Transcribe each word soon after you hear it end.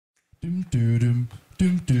I've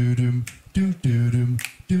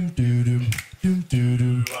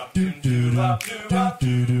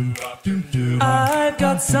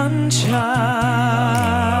got sunshine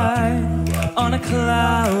on a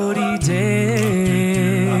cloudy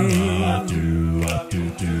day.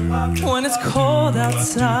 When it's cold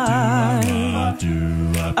outside,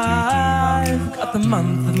 I've got the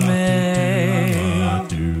month of May.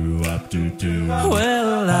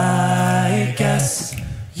 Well, I guess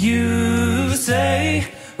you say,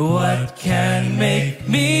 what can make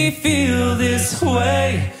me feel this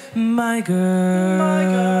way? My girl,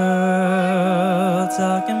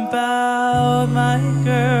 talking about my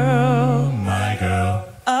girl.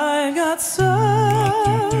 I got so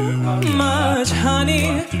much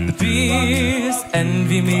honey, the bees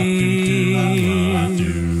envy me.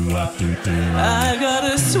 I got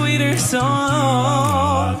a sweeter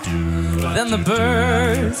song than the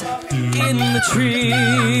birds in the tree.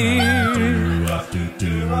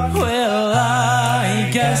 Well, I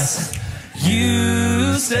guess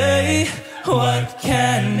you say, what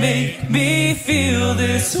can make me feel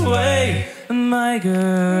this way? My girl,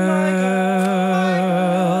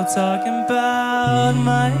 talking about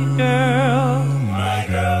my girl.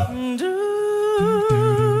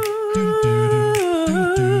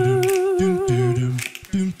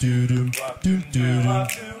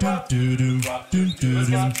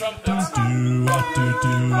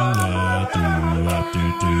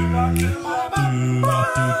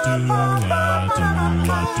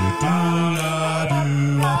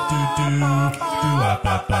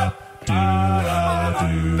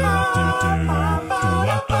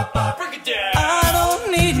 I don't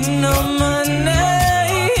need no money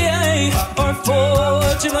or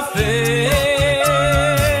fortune or fame.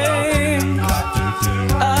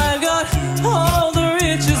 I've got all the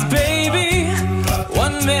riches, baby.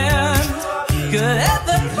 One man could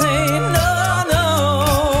ever claim. No.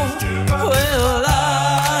 Well,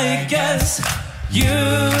 I guess you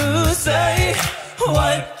say,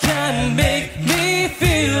 what can make me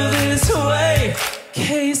feel this way?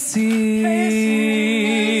 Casey,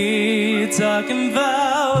 talking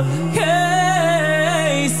about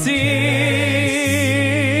Casey.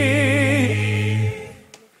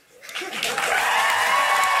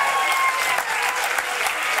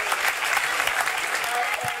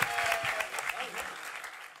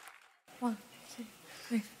 One, two,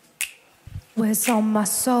 three. Where's all my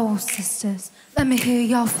soul sisters? Let me hear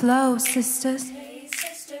your flow, sisters. Hey,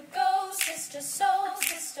 sister, go, sister, soul,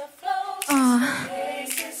 sister, flow. Hey,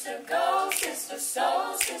 sister, go, sister,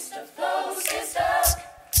 soul, sister, flow, sister.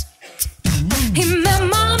 He met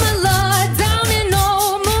Mama Lord down in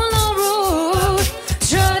Old Moulin Rouge,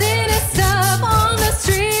 strutting his stuff on the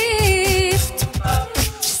street.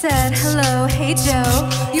 She said, hello, hey Joe,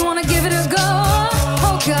 you wanna give it a go?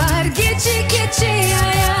 Oh God, gitchy,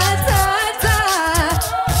 yeah, yeah, da, da.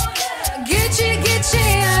 Gitchy,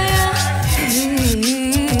 yeah, yeah.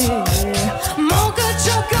 Mocha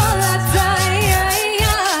chocolate, yeah,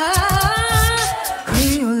 yeah.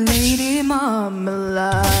 Creole lady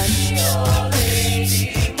marmalade.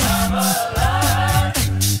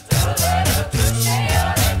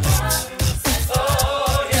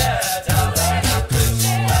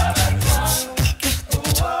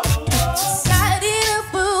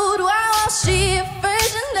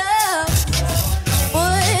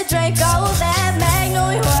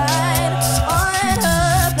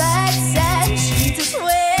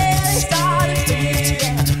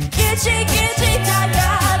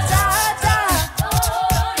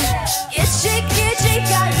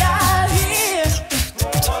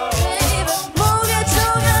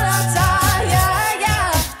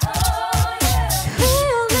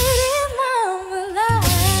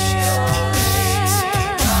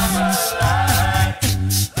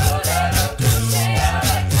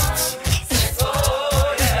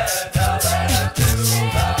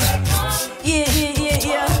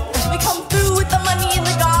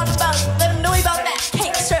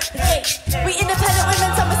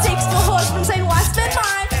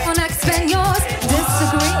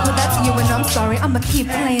 Sorry, I'ma keep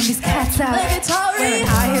playing these cats out. Wearing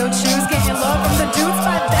high-heeled shoes, getting love from the dudes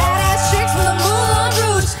by badass chicks from the Moulin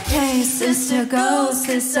Rouge. Hey, sister, go,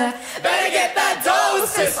 sister. Better get that dough,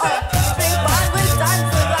 sister. Drink wine with dimes in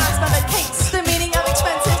the glass by the cakes. The meaning of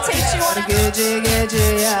expensive taste. You wanna Gidgy,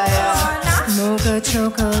 yeah, yeah. Mocha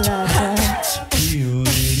chocolate.